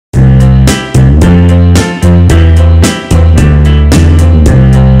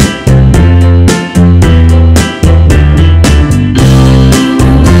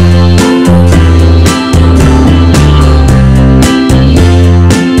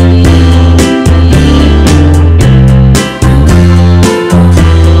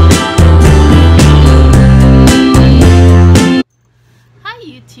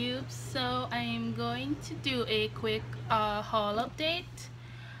haul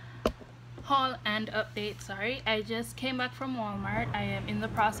and update. Sorry, I just came back from Walmart. I am in the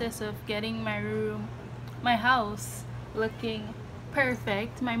process of getting my house looking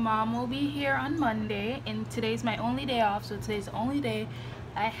perfect. My mom will be here on Monday, and today's my only day off, so today's the only day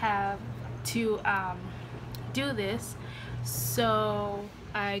I have to do this. So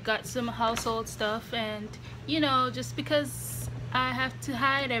I got some household stuff, and just because I have to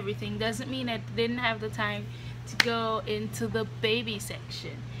hide everything doesn't mean I didn't have the time to go into the baby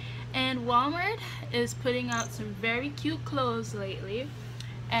section. And Walmart is putting out some very cute clothes lately,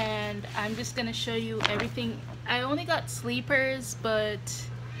 and I'm just gonna show you everything. I only got sleepers, but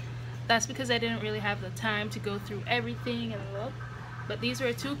that's because I didn't really have the time to go through everything and look. But these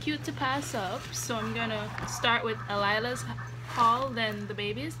were too cute to pass up, so I'm gonna start with Elila's haul, then the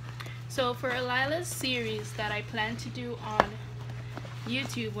babies. So for Elila's series that I plan to do on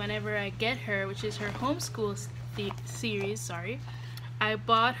YouTube whenever I get her, which is her homeschool series, sorry, I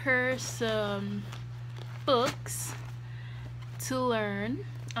bought her some books to learn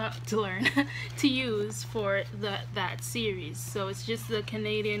to use for that series. So it's just the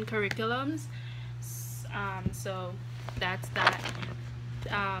Canadian curriculums. So that's that.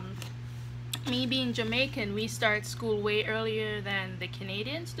 Me being Jamaican, we start school way earlier than the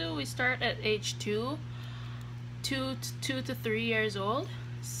Canadians do. We start at age 2 to 3 years old.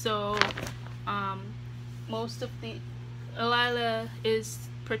 So most of the Elila is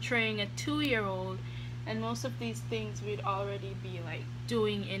portraying a 2-year-old, and most of these things we'd already be like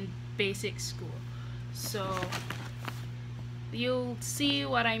doing in basic school. So you'll see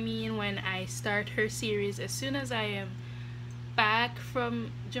what I mean when I start her series as soon as I am back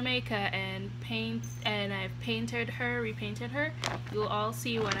from Jamaica and I've repainted her. You'll all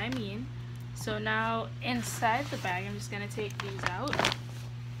see what I mean. So now inside the bag, I'm just gonna take these out.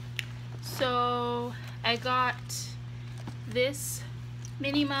 So I got this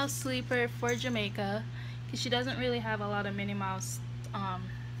Minnie Mouse sleeper for Jamaica because she doesn't really have a lot of Minnie Mouse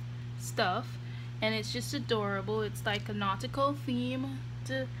stuff, and it's just adorable. It's like a nautical theme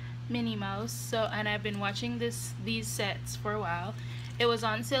to Minnie Mouse. So, and I've been watching these sets for a while. It was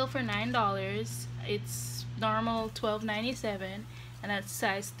on sale for $9. It's normal $12.97, and that's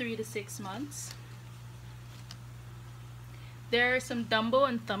size 3 to 6 months. There are some Dumbo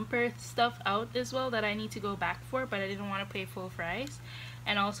and Thumper stuff out as well that I need to go back for, but I didn't want to pay full price,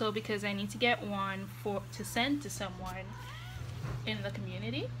 and also because I need to get one to send to someone in the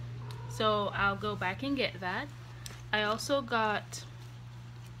community. So I'll go back and get that. I also got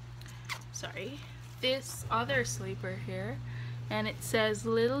this other sleeper here, and it says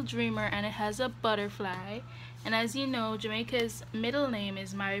Little Dreamer, and it has a butterfly. And as you know, Jamaica's middle name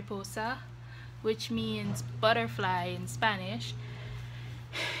is Mariposa, which means butterfly in Spanish,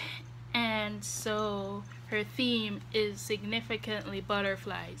 and so her theme is significantly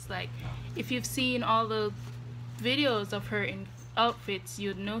butterflies. Like, if you've seen all the videos of her in outfits,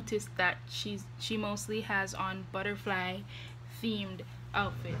 you'd notice that she mostly has on butterfly themed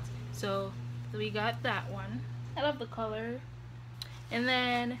outfits. So we got that one. I love the color. And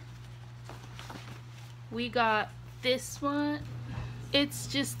then we got this one. It's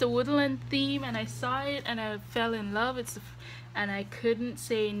just the woodland theme, and I saw it and I fell in love. And I couldn't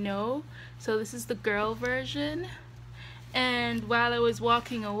say no. So this is the girl version. And while I was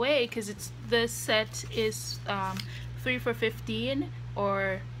walking away, because this set is 3 for $15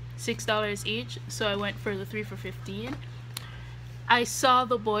 or $6 each, so I went for the 3 for $15. I saw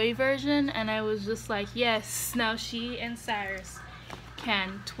the boy version and I was just like, yes, now she and Cyrus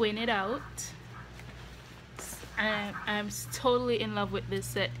can twin it out. I'm totally in love with this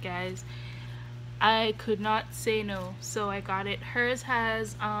set, guys. I could not say no, so I got it. Hers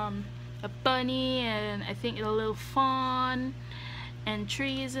has a bunny and I think a little fawn and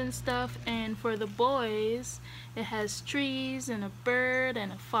trees and stuff, and for the boys it has trees and a bird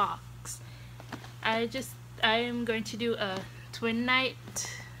and a fox. I am going to do a twin night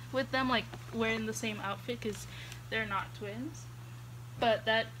with them, like wearing the same outfit, because they're not twins. But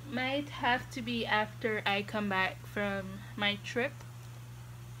that might have to be after I come back from my trip.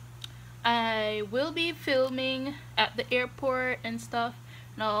 I will be filming at the airport and stuff,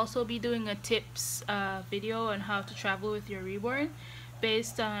 and I'll also be doing a tips video on how to travel with your Reborn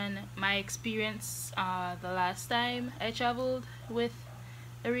based on my experience the last time I traveled with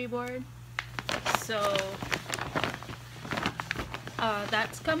a Reborn. So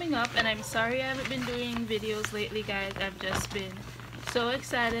that's coming up, and I'm sorry I haven't been doing videos lately, guys. I've just been so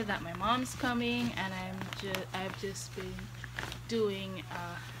excited that my mom's coming, and I've just been doing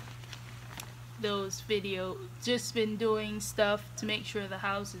those videos, just been doing stuff to make sure the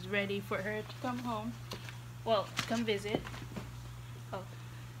house is ready for her to come home. well, come visit. Oh,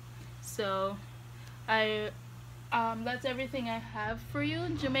 so that's everything I have for you.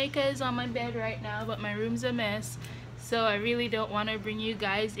 Jamaica is on my bed right now, but my room's a mess, so I really don't want to bring you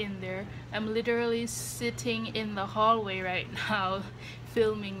guys in there. I'm literally sitting in the hallway right now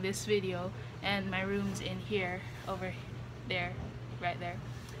filming this video, and my room's in here, over there, right there,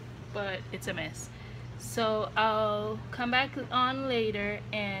 but it's a mess. So I'll come back on later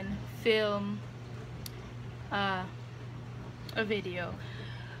and film a video.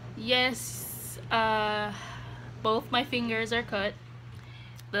 Yes, both my fingers are cut.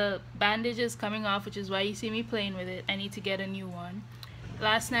 The bandage is coming off, which is why you see me playing with it. I need to get a new one.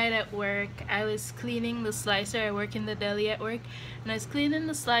 Last night at work, I was cleaning the slicer. I work in the deli at work, and I was cleaning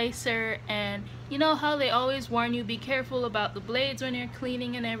the slicer, and you know how they always warn you, be careful about the blades when you're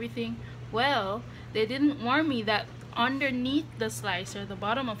cleaning and everything? Well, they didn't warn me that underneath the slicer, the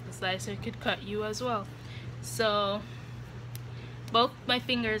bottom of the slicer, could cut you as well. So both my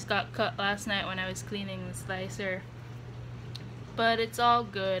fingers got cut last night when I was cleaning the slicer, but it's all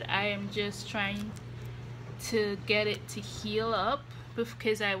good. I am just trying to get it to heal up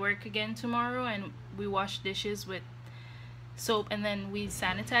because I work again tomorrow and we wash dishes with soap and then we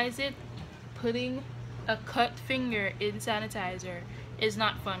sanitize it. Putting a cut finger in sanitizer is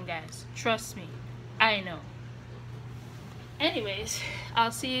not fun, guys. Trust me, I know. Anyways,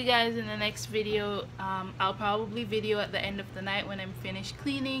 I'll see you guys in the next video. I'll probably video at the end of the night when I'm finished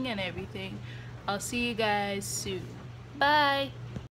cleaning and everything. I'll see you guys soon. Bye.